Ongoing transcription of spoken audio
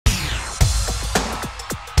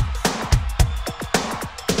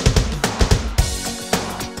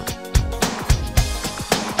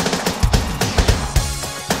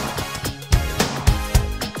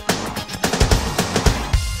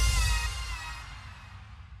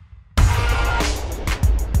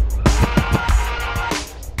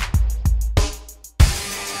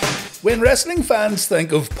When wrestling fans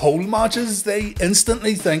think of pole matches, they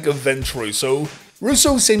instantly think of Vince Russo.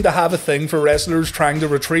 Russo seemed to have a thing for wrestlers trying to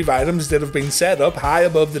retrieve items that have been set up high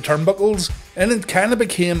above the turnbuckles, and it kinda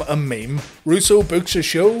became a meme. Russo books a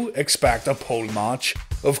show, expect a pole match.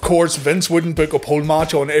 Of course, Vince wouldn't book a pole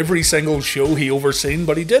match on every single show he overseen,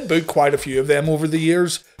 but he did book quite a few of them over the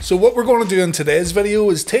years. So what we're going to do in today's video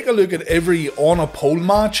is take a look at every on a pole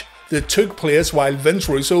match that took place while Vince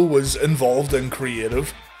Russo was involved in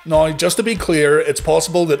creative. Now, just to be clear, it's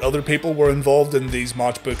possible that other people were involved in these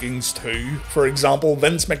match bookings too. For example,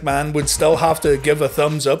 Vince McMahon would still have to give a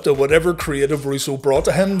thumbs up to whatever creative Russo brought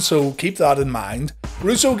to him, so keep that in mind.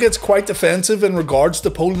 Russo gets quite defensive in regards to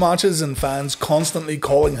pole matches and fans constantly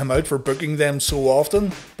calling him out for booking them so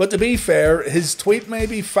often. But to be fair, his tweet may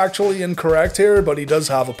be factually incorrect here, but he does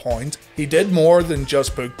have a point. He did more than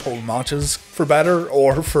just book pole matches, for better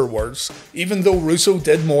or for worse. Even though Russo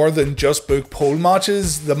did more than just book pole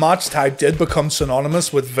matches, the match type did become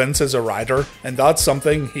synonymous with Vince as a writer, and that's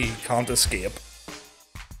something he can't escape.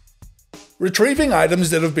 Retrieving items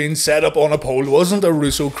that have been set up on a pole wasn't a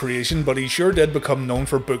Russo creation, but he sure did become known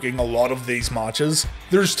for booking a lot of these matches.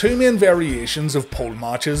 There's two main variations of pole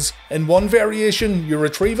matches. In one variation, you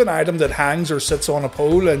retrieve an item that hangs or sits on a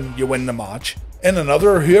pole and you win the match. In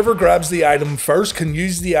another, whoever grabs the item first can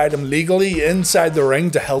use the item legally inside the ring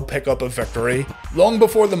to help pick up a victory. Long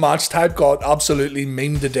before the match type got absolutely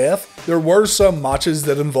memed to death, there were some matches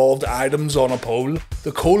that involved items on a pole.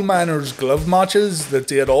 The coal miners' glove matches that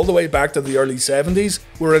date all the way back to the early 70s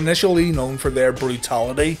were initially known for their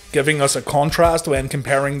brutality, giving us a contrast when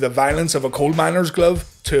comparing the violence of a coal miner's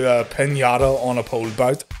glove to a piñata on a pole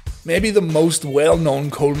bout. Maybe the most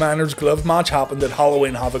well-known coal miner's glove match happened at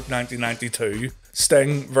Halloween Havoc 1992,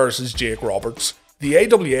 Sting vs Jake Roberts. The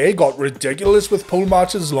AWA got ridiculous with pole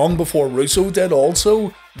matches long before Russo did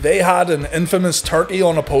also. They had an infamous turkey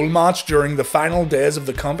on a pole match during the final days of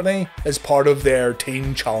the company as part of their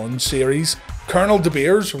Team Challenge series. Colonel De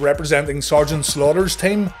Beers, representing Sergeant Slaughter's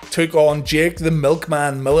team, took on Jake the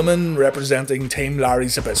Milkman Milliman, representing Team Larry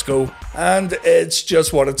Zbyszko. And it's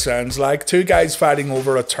just what it sounds like, two guys fighting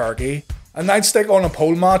over a turkey. A nightstick on a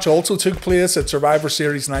pole match also took place at Survivor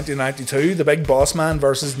Series 1992, the Big Boss Man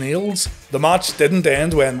vs Nails. The match didn't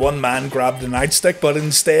end when one man grabbed the nightstick, but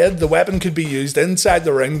instead the weapon could be used inside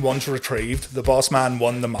the ring once retrieved. The Boss Man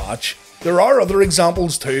won the match. There are other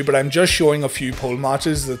examples too, but I'm just showing a few pole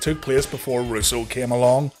matches that took place before Russo came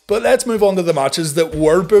along. But let's move on to the matches that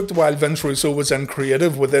were booked while Vince Russo was in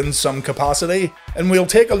creative within some capacity, and we'll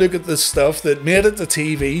take a look at the stuff that made it to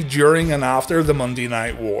TV during and after the Monday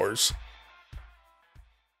Night Wars.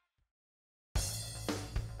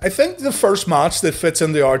 I think the first match that fits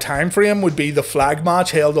into our time frame would be the flag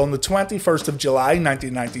match held on the 21st of July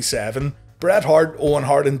 1997. Bret Hart, Owen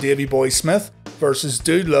Hart and Davey Boy Smith versus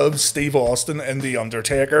Dude Love, Steve Austin and The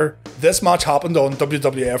Undertaker. This match happened on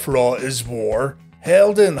WWF Raw is War.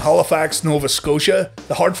 Held in Halifax, Nova Scotia,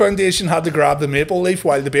 the Hart Foundation had to grab the maple leaf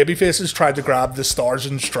while the babyfaces tried to grab the stars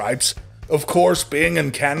and stripes. Of course, being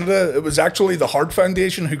in Canada, it was actually the Hart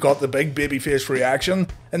Foundation who got the big babyface reaction,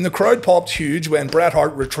 and the crowd popped huge when Bret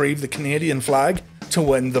Hart retrieved the Canadian flag to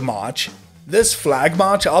win the match. This flag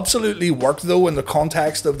match absolutely worked though in the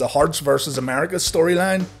context of the Harts vs America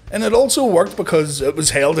storyline, and it also worked because it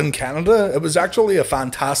was held in Canada. It was actually a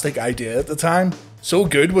fantastic idea at the time. So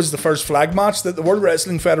good was the first flag match that the World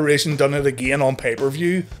Wrestling Federation done it again on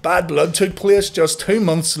pay-per-view. Bad Blood took place just 2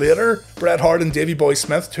 months later. Bret Hart and Davey Boy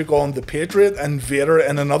Smith took on The Patriot and Vader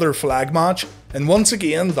in another flag match, and once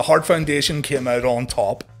again the Hart Foundation came out on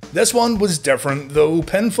top. This one was different though.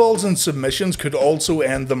 Pinfalls and submissions could also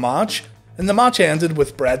end the match, and the match ended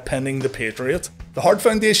with Bret pinning The Patriot. The Hart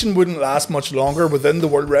Foundation wouldn't last much longer within the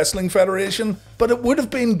World Wrestling Federation, but it would have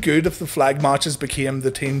been good if the flag matches became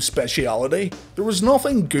the team's speciality. There was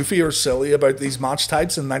nothing goofy or silly about these match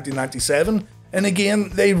types in 1997, and again,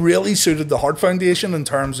 they really suited the Hart Foundation in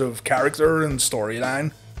terms of character and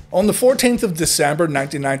storyline. On the 14th of December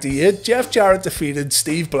 1998, Jeff Jarrett defeated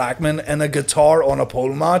Steve Blackman in a guitar on a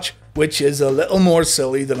pole match, which is a little more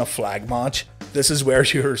silly than a flag match. This is where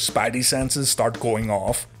your spidey senses start going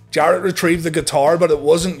off. Jarrett retrieved the guitar, but it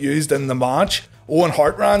wasn't used in the match. Owen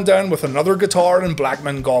Hart ran down with another guitar and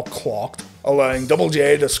Blackman got clocked, allowing Double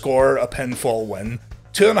J to score a pinfall win.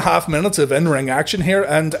 2.5 minutes of in-ring action here,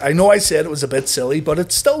 and I know I said it was a bit silly, but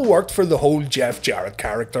it still worked for the whole Jeff Jarrett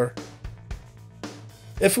character.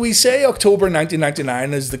 If we say October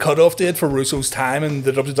 1999 is the cutoff date for Russo's time in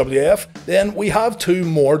the WWF, then we have two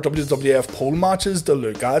more WWF pole matches to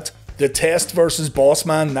look at. The Test vs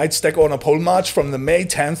Bossman Nightstick on a pole match from the May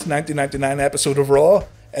 10th, 1999 episode of Raw,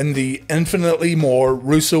 in the infinitely more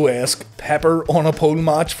Russo-esque Pepper on a Pole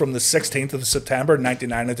match from the 16th of September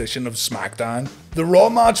 99 edition of SmackDown. The Raw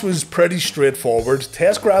match was pretty straightforward.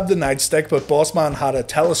 Test grabbed the nightstick, but Bossman had a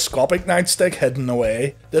telescopic nightstick hidden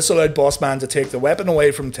away. This allowed Bossman to take the weapon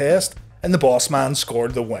away from Test, and the Bossman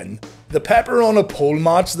scored the win. The Pepper on a Pole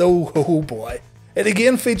match though, oh boy. It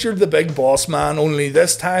again featured the big Bossman, only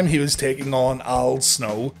this time he was taking on Al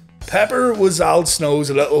Snow. Pepper was Al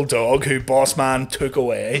Snow's little dog who Bossman took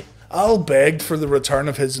away. Al begged for the return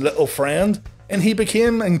of his little friend, and he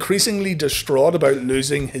became increasingly distraught about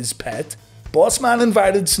losing his pet. Bossman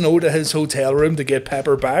invited Snow to his hotel room to get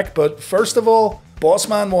Pepper back, but first of all,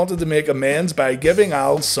 Bossman wanted to make amends by giving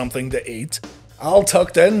Al something to eat. Al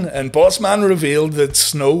tucked in, and Bossman revealed that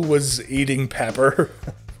Snow was eating Pepper.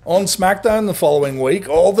 On SmackDown the following week,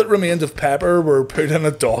 all that remained of Pepper were put in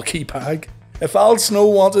a doggy bag. If Al Snow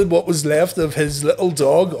wanted what was left of his little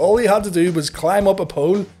dog, all he had to do was climb up a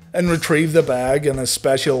pole and retrieve the bag in a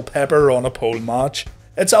special Pepper on a Pole match.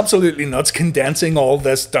 It's absolutely nuts condensing all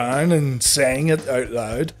this down and saying it out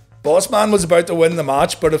loud. Bossman was about to win the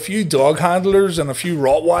match, but a few dog handlers and a few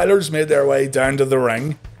Rottweilers made their way down to the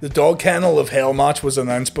ring. The Dog Kennel of Hell match was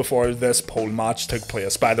announced before this pole match took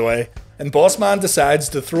place, by the way. And Bossman decides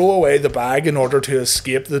to throw away the bag in order to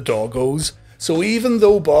escape the doggos. So even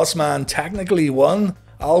though Bossman technically won,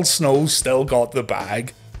 Al Snow still got the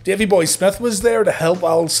bag. Davey Boy Smith was there to help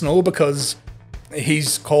Al Snow because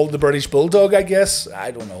he's called the British Bulldog, I guess.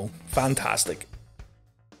 I don't know. Fantastic.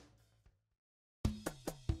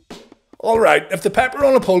 Alright, if the Pepper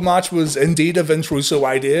on a Pole match was indeed a Vince Russo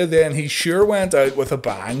idea, then he sure went out with a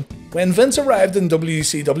bang. When Vince arrived in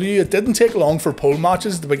WCW, it didn't take long for pole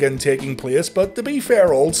matches to begin taking place, but to be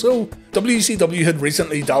fair also, WCW had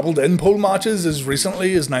recently dabbled in pole matches as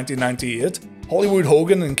recently as 1998. Hollywood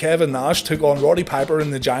Hogan and Kevin Nash took on Roddy Piper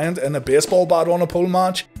and the Giant in a baseball bat on a pole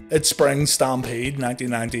match at Spring Stampede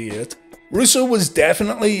 1998. Russo was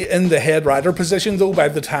definitely in the head writer position though by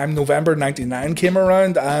the time November 99 came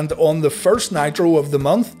around, and on the first Nitro of the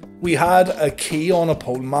month, we had a key on a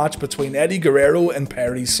pole match between Eddie Guerrero and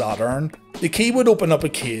Perry Saturn. The key would open up a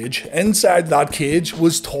cage. Inside that cage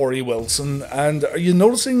was Torrie Wilson, and are you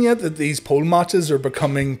noticing yet that these pole matches are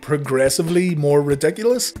becoming progressively more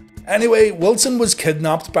ridiculous? Anyway, Wilson was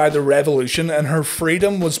kidnapped by the Revolution and her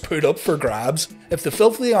freedom was put up for grabs. If the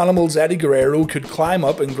filthy animals Eddie Guerrero could climb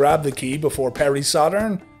up and grab the key before Perry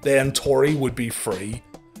Saturn, then Torrie would be free.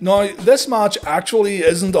 Now, this match actually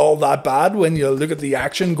isn't all that bad when you look at the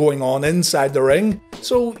action going on inside the ring,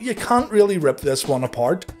 so you can't really rip this one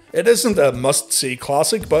apart. It isn't a must-see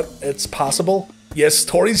classic, but it's passable. Yes,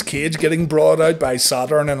 Torrie's cage getting brought out by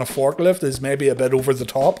Saturn in a forklift is maybe a bit over the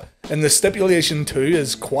top, and the stipulation too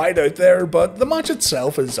is quite out there, but the match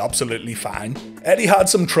itself is absolutely fine. Eddie had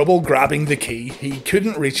some trouble grabbing the key, he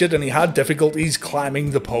couldn't reach it and he had difficulties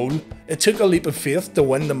climbing the pole. It took a leap of faith to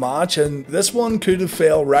win the match, and this one could have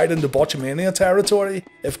fell right into Botchamania territory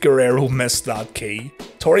if Guerrero missed that key.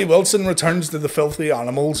 Torrie Wilson returns to the filthy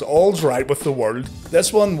animals, all's right with the world.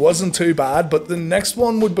 This one wasn't too bad, but the next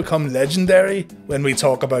one would become legendary when we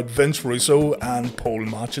talk about Vince Russo and pole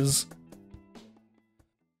matches.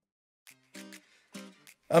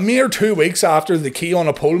 A mere 2 weeks after the key on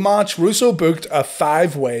a pole match, Russo booked a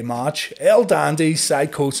 5-way match: El Dandy,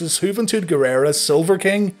 Psychosis, Juventud Guerrera, Silver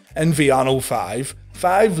King, and Villano 5.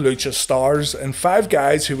 5 lucha stars, and 5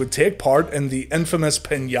 guys who would take part in the infamous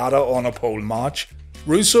Pinata on a Pole match.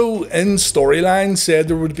 Russo, in storyline, said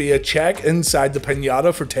there would be a check inside the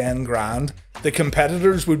pinata for 10 grand. The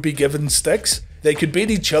competitors would be given sticks. They could beat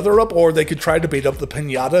each other up, or they could try to beat up the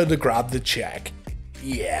pinata to grab the check.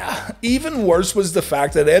 Yeah, even worse was the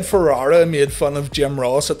fact that Ed Ferrara made fun of Jim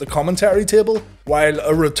Ross at the commentary table, while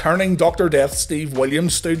a returning Dr. Death Steve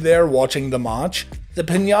Williams stood there watching the match. The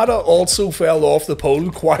pinata also fell off the pole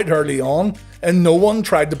quite early on, and no one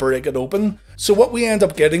tried to break it open. So what we end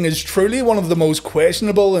up getting is truly one of the most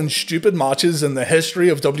questionable and stupid matches in the history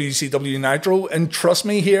of WCW Nitro, and trust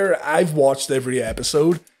me here, I've watched every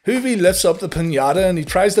episode. Juvi lifts up the pinata and he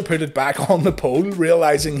tries to put it back on the pole,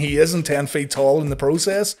 realizing he isn't 10 feet tall in the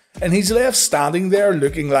process, and he's left standing there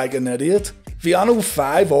looking like an idiot. Villano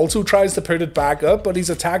 5 also tries to put it back up, but he's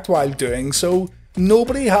attacked while doing so.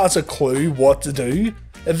 Nobody has a clue what to do.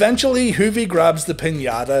 Eventually, Juvi grabs the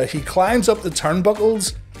pinata, he climbs up the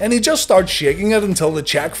turnbuckles, and he just starts shaking it until the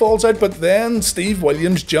check falls out, but then Steve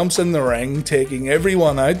Williams jumps in the ring, taking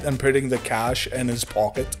everyone out and putting the cash in his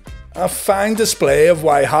pocket. A fine display of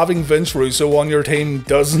why having Vince Russo on your team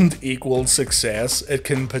doesn't equal success. It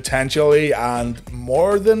can potentially, and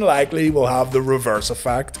more than likely, will have the reverse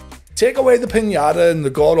effect. Take away the piñata and the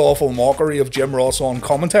god-awful mockery of Jim Ross on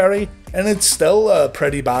commentary, and it's still a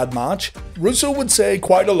pretty bad match. Russo would say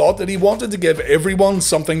quite a lot that he wanted to give everyone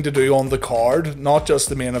something to do on the card, not just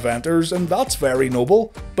the main eventers, and that's very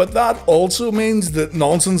noble. But that also means that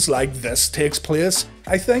nonsense like this takes place.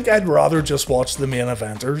 I think I'd rather just watch the main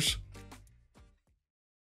eventers.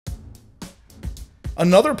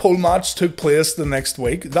 Another pole match took place the next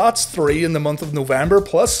week. That's 3 in the month of November,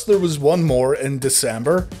 plus there was one more in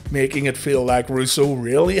December, making it feel like Russo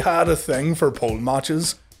really had a thing for pole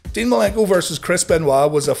matches. Dean Malenko vs Chris Benoit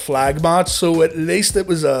was a flag match, so at least it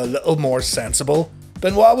was a little more sensible.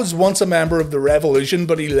 Benoit was once a member of the Revolution,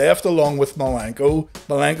 but he left along with Malenko.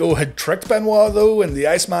 Malenko had tricked Benoit though, and the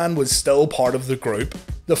Iceman was still part of the group.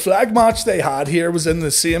 The flag match they had here was in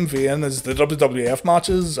the same vein as the WWF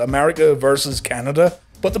matches, America versus Canada.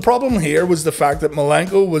 But the problem here was the fact that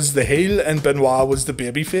Malenko was the heel and Benoit was the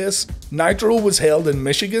babyface. Nitro was held in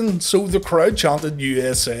Michigan, so the crowd chanted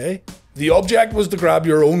USA. The object was to grab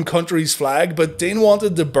your own country's flag, but Dean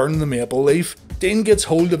wanted to burn the maple leaf. Dean gets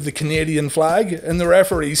hold of the Canadian flag, and the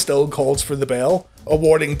referee still calls for the bell,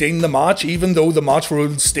 awarding Dean the match even though the match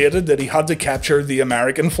rules stated that he had to capture the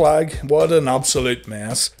American flag. What an absolute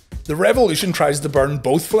mess. The Revolution tries to burn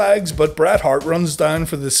both flags, but Bret Hart runs down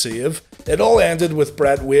for the save. It all ended with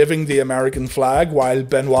Bret waving the American flag while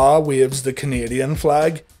Benoit waves the Canadian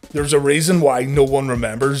flag. There's a reason why no one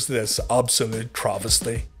remembers this absolute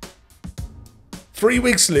travesty. 3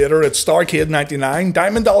 weeks later at Starrcade 99,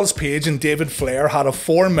 Diamond Dallas Page and David Flair had a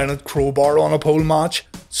 4-minute crowbar on a pole match.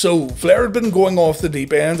 So Flair had been going off the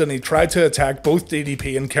deep end and he tried to attack both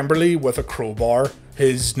DDP and Kimberly with a crowbar,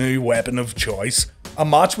 his new weapon of choice. A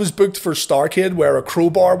match was booked for Starrcade where a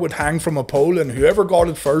crowbar would hang from a pole and whoever got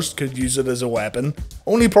it first could use it as a weapon.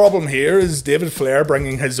 Only problem here is David Flair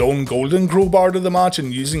bringing his own golden crowbar to the match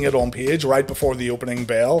and using it on Page right before the opening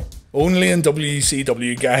bell. Only in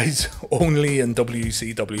WCW, guys. Only in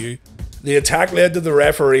WCW. The attack led to the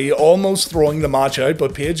referee almost throwing the match out,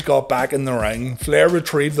 but Page got back in the ring. Flair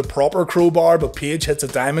retrieved the proper crowbar, but Page hits a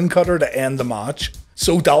diamond cutter to end the match.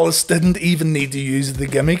 So Dallas didn't even need to use the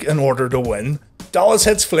gimmick in order to win. Dallas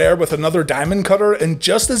hits Flair with another diamond cutter, and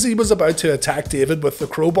just as he was about to attack David with the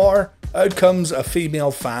crowbar, out comes a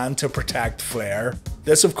female fan to protect Flair.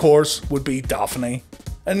 This, of course, would be Daphne.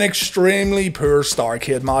 An extremely poor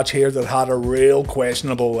Starrcade match here that had a real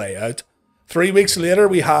questionable layout. 3 weeks later,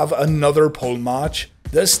 we have another pole match.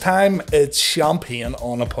 This time, it's champagne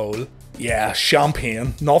on a pole. Yeah,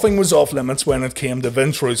 champagne. Nothing was off limits when it came to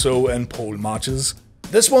Vince Russo and pole matches.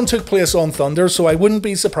 This one took place on Thunder, so I wouldn't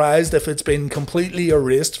be surprised if it's been completely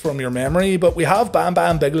erased from your memory, but we have Bam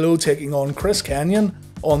Bam Bigelow taking on Chris Kanyon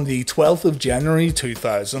on the 12th of January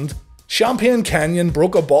 2000. Champagne Canyon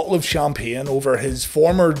broke a bottle of champagne over his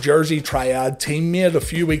former Jersey Triad teammate a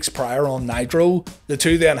few weeks prior on Nitro. The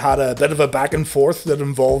two then had a bit of a back and forth that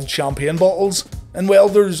involved champagne bottles. And well,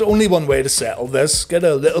 there's only one way to settle this. Get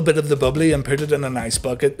a little bit of the bubbly and put it in an ice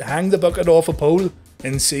bucket, hang the bucket off a pole,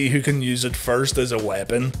 and see who can use it first as a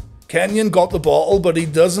weapon. Kenyon got the bottle, but he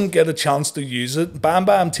doesn't get a chance to use it. Bam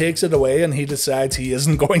Bam takes it away and he decides he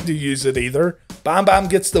isn't going to use it either. Bam Bam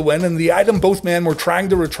gets the win and the item both men were trying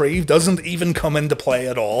to retrieve doesn't even come into play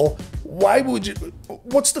at all. Why would you...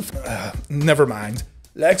 What's the... never mind.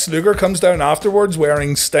 Lex Luger comes down afterwards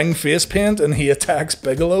wearing Sting face paint and he attacks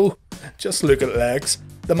Bigelow. Just look at Lex.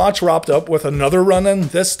 The match wrapped up with another run-in.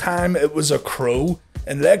 This time it was a crow.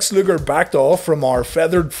 And Lex Luger backed off from our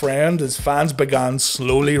feathered friend as fans began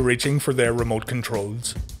slowly reaching for their remote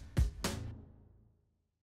controls.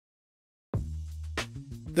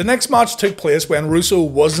 The next match took place when Russo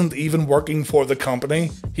wasn't even working for the company.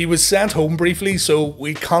 He was sent home briefly, so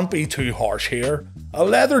we can't be too harsh here. A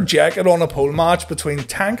leather jacket on a pole match between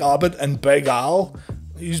Tank Abbott and Big Al.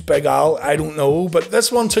 Who's Big Al? I don't know, but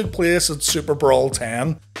this one took place at Super Brawl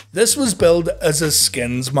 10. This was billed as a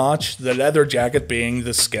skins match, the leather jacket being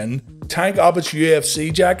the skin. Tank Abbott's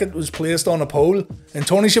UFC jacket was placed on a pole, and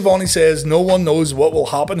Tony Schiavone says no one knows what will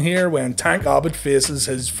happen here when Tank Abbott faces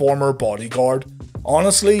his former bodyguard.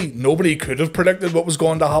 Honestly, nobody could have predicted what was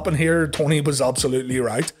going to happen here. Tony was absolutely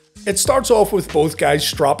right. It starts off with both guys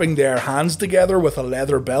strapping their hands together with a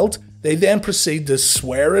leather belt. They then proceed to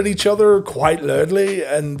swear at each other quite loudly,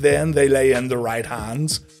 and then they lay in the right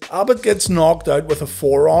hands. Abbott gets knocked out with a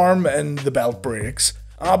forearm and the belt breaks.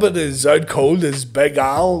 Abbott is out cold as Big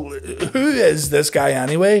Al. Who is this guy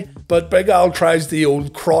anyway? But Big Al tries the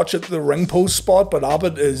old crotch at the ring post spot, but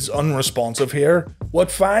Abbott is unresponsive here.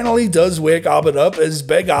 What finally does wake Abbott up is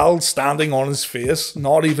Big Al standing on his face,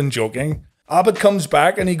 not even joking. Abbott comes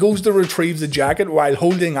back and he goes to retrieve the jacket while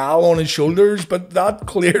holding Al on his shoulders, but that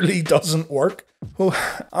clearly doesn't work. Well,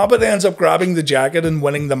 Abbott ends up grabbing the jacket and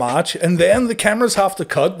winning the match, and then the cameras have to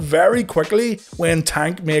cut very quickly when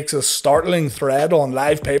Tank makes a startling threat on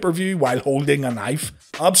live pay-per-view while holding a knife.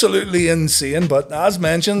 Absolutely insane, but as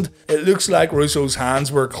mentioned, it looks like Russo's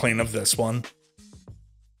hands were clean of this one.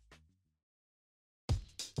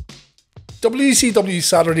 WCW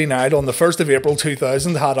Saturday Night on the 1st of April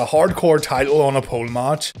 2000 had a hardcore title on a pole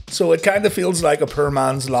match, so it kinda feels like a poor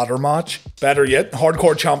man's ladder match. Better yet,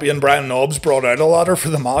 hardcore champion Brian Knobbs brought out a ladder for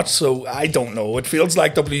the match, so I don't know, it feels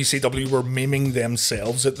like WCW were memeing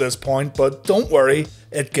themselves at this point, but don't worry,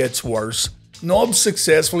 it gets worse. Knobbs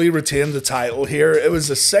successfully retained the title here. It was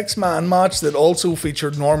a 6-man match that also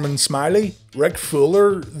featured Norman Smiley, Rick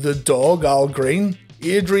Fuller, the Dog Al Green,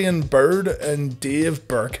 Adrian Byrd and Dave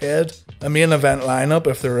Burkhead. A main event lineup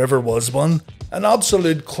if there ever was one. An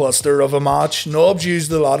absolute cluster of a match. Knobbs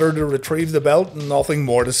used the ladder to retrieve the belt and nothing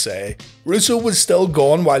more to say. Russo was still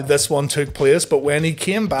gone while this one took place, but when he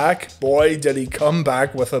came back, boy did he come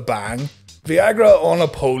back with a bang. Viagra on a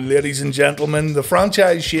pole, ladies and gentlemen. The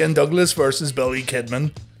franchise Shane Douglas vs Billy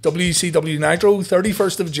Kidman. WCW Nitro,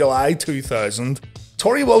 31st of July 2000.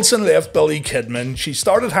 Tori Wilson left Billy Kidman, she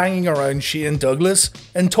started hanging around Shane Douglas,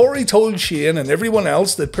 and Tori told Shane and everyone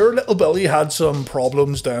else that poor little Billy had some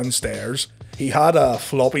problems downstairs. He had a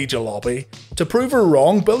floppy jalopy. To prove her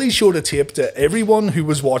wrong, Billy showed a tape to everyone who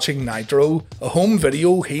was watching Nitro, a home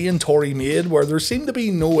video he and Tori made where there seemed to be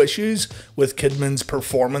no issues with Kidman's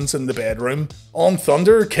performance in the bedroom. On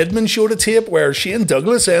Thunder, Kidman showed a tape where Shane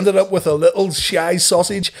Douglas ended up with a little shy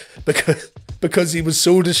sausage because he was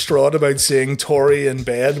so distraught about seeing Tori in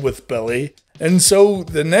bed with Billy. And so,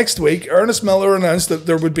 the next week, Ernest Miller announced that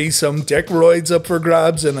there would be some dick roids up for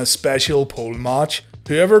grabs in a special pole match.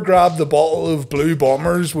 Whoever grabbed the bottle of Blue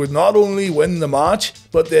Bombers would not only win the match,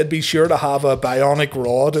 but they'd be sure to have a bionic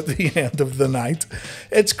rod at the end of the night.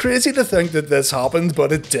 It's crazy to think that this happened,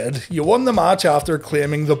 but it did. You won the match after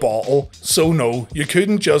claiming the bottle. So no, you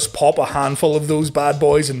couldn't just pop a handful of those bad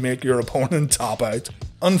boys and make your opponent tap out.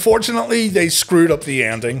 Unfortunately, they screwed up the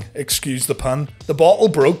ending, excuse the pun. The bottle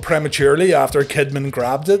broke prematurely after Kidman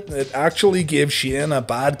grabbed it. It actually gave Shane a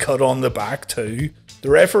bad cut on the back too. The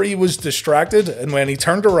referee was distracted, and when he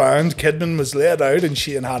turned around, Kidman was laid out and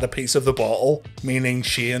Shane had a piece of the bottle, meaning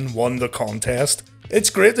Shane won the contest. It's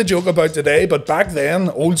great to joke about today, but back then,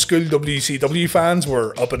 old school WCW fans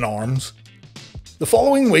were up in arms. The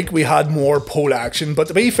following week we had more pole action, but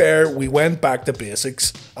to be fair, we went back to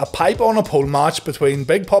basics. A pipe on a pole match between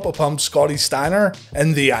Big Papa Pump Scotty Steiner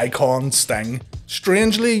and the Icon Sting.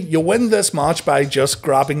 Strangely, you win this match by just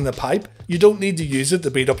grabbing the pipe. You don't need to use it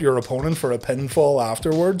to beat up your opponent for a pinfall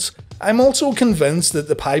afterwards. I'm also convinced that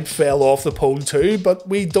the pipe fell off the pole too, but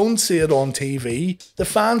we don't see it on TV. The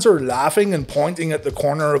fans are laughing and pointing at the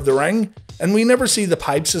corner of the ring, and we never see the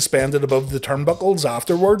pipe suspended above the turnbuckles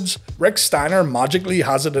afterwards. Rick Steiner magically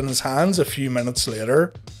has it in his hands a few minutes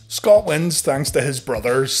later. Scott wins thanks to his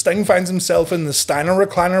brother. Sting finds himself in the Steiner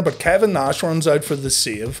recliner, but Kevin Nash runs out for the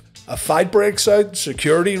save. A fight breaks out,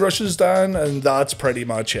 security rushes down, and that's pretty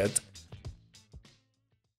much it.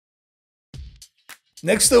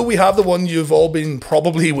 Next though, we have the one you've all been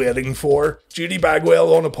probably waiting for. Judy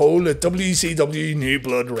Bagwell on a pole at WCW New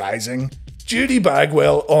Blood Rising. Judy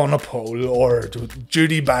Bagwell on a pole, or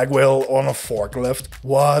Judy Bagwell on a forklift.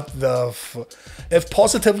 What the If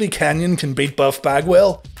Positively Kenyon can beat Buff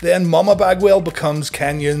Bagwell, then Mama Bagwell becomes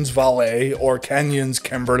Kenyon's valet, or Kenyon's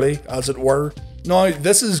Kimberly, as it were. Now,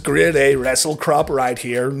 this is grade A wrestle crap right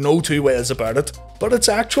here, no two ways about it. But it's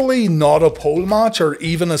actually not a pole match or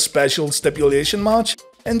even a special stipulation match.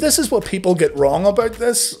 And this is what people get wrong about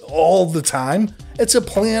this all the time. It's a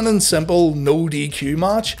plain and simple no DQ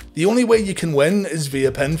match. The only way you can win is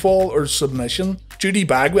via pinfall or submission. Judy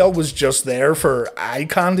Bagwell was just there for eye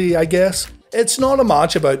candy, I guess. It's not a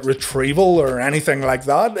match about retrieval or anything like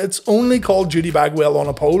that. It's only called Judy Bagwell on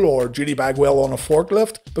a pole or Judy Bagwell on a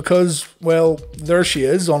forklift because, well, there she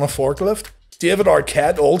is on a forklift. David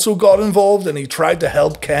Arquette also got involved and he tried to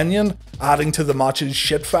help Kenyon, adding to the match's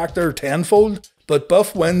shit factor tenfold, but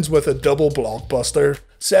Buff wins with a double blockbuster.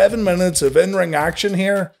 7 minutes of in-ring action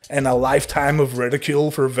here, and a lifetime of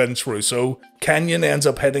ridicule for Vince Russo. Kenyon ends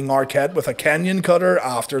up hitting Arquette with a Kenyon cutter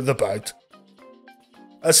after the bout.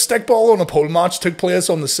 A stickball on a pole match took place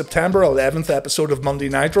on the September 11th episode of Monday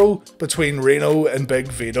Nitro between Reno and Big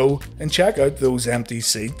Vito, and check out those empty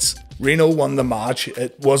seats. Reno won the match,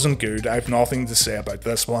 it wasn't good, I've nothing to say about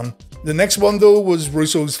this one. The next one though was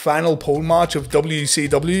Russo's final pole match of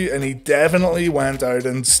WCW, and he definitely went out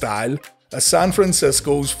in style. a San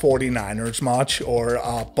Francisco's 49ers match, or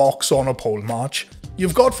a box on a pole match.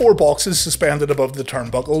 You've got 4 boxes suspended above the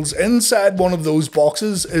turnbuckles. Inside one of those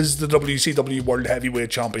boxes is the WCW World Heavyweight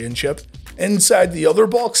Championship. Inside the other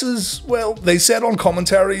boxes, well, they said on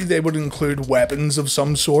commentary they would include weapons of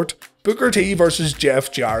some sort. Booker T versus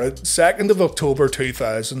Jeff Jarrett, 2nd of October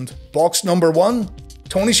 2000. Box number 1.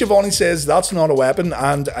 Tony Schiavone says that's not a weapon,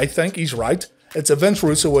 and I think he's right. It's a Vince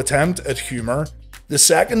Russo attempt at humour. The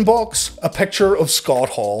second box, a picture of Scott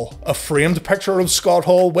Hall, a framed picture of Scott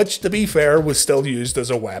Hall, which to be fair was still used as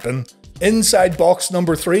a weapon. Inside box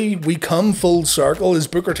number 3, we come full circle as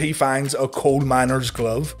Booker T finds a coal miner's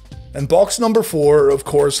glove. And box number 4 of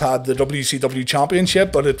course had the WCW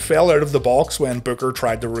Championship, but it fell out of the box when Booker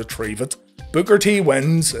tried to retrieve it. Booker T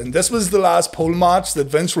wins, and this was the last pole match that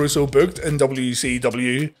Vince Russo booked in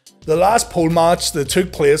WCW. The last pole match that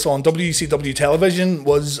took place on WCW television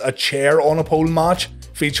was a chair on a pole match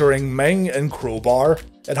featuring Ming and Crowbar.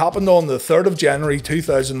 It happened on the 3rd of January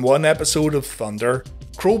 2001 episode of Thunder.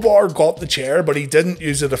 Crowbar got the chair, but he didn't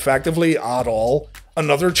use it effectively at all.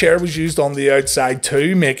 Another chair was used on the outside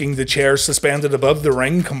too, making the chair suspended above the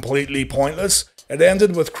ring completely pointless. It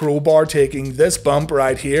ended with Crowbar taking this bump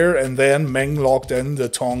right here, and then Ming locked in the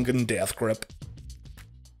Tongan death grip.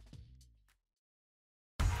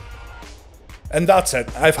 And that's it,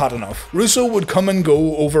 I've had enough. Russo would come and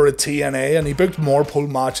go over at TNA, and he booked more pole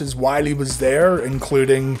matches while he was there,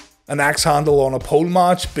 including an axe handle on a pole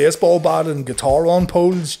match, baseball bat and guitar on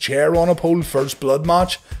poles, chair on a pole, first blood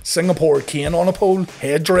match, Singapore cane on a pole,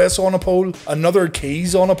 headdress on a pole, another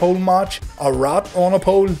keys on a pole match, a rat on a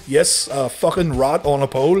pole, yes, a fucking rat on a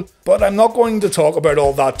pole. But I'm not going to talk about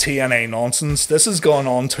all that TNA nonsense, this has gone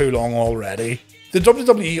on too long already. The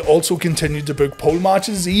WWE also continued to book pole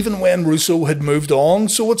matches even when Russo had moved on,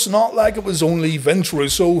 so it's not like it was only Vince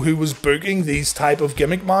Russo who was booking these type of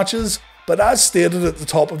gimmick matches. But as stated at the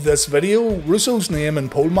top of this video, Russo's name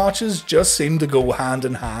and pole matches just seem to go hand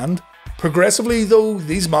in hand. Progressively though,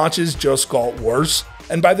 these matches just got worse,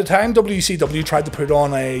 and by the time WCW tried to put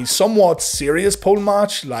on a somewhat serious pole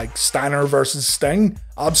match like Steiner vs Sting,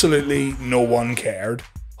 absolutely no one cared.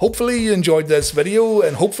 Hopefully you enjoyed this video,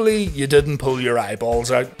 and hopefully you didn't pull your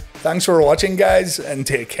eyeballs out. Thanks for watching guys, and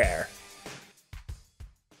take care.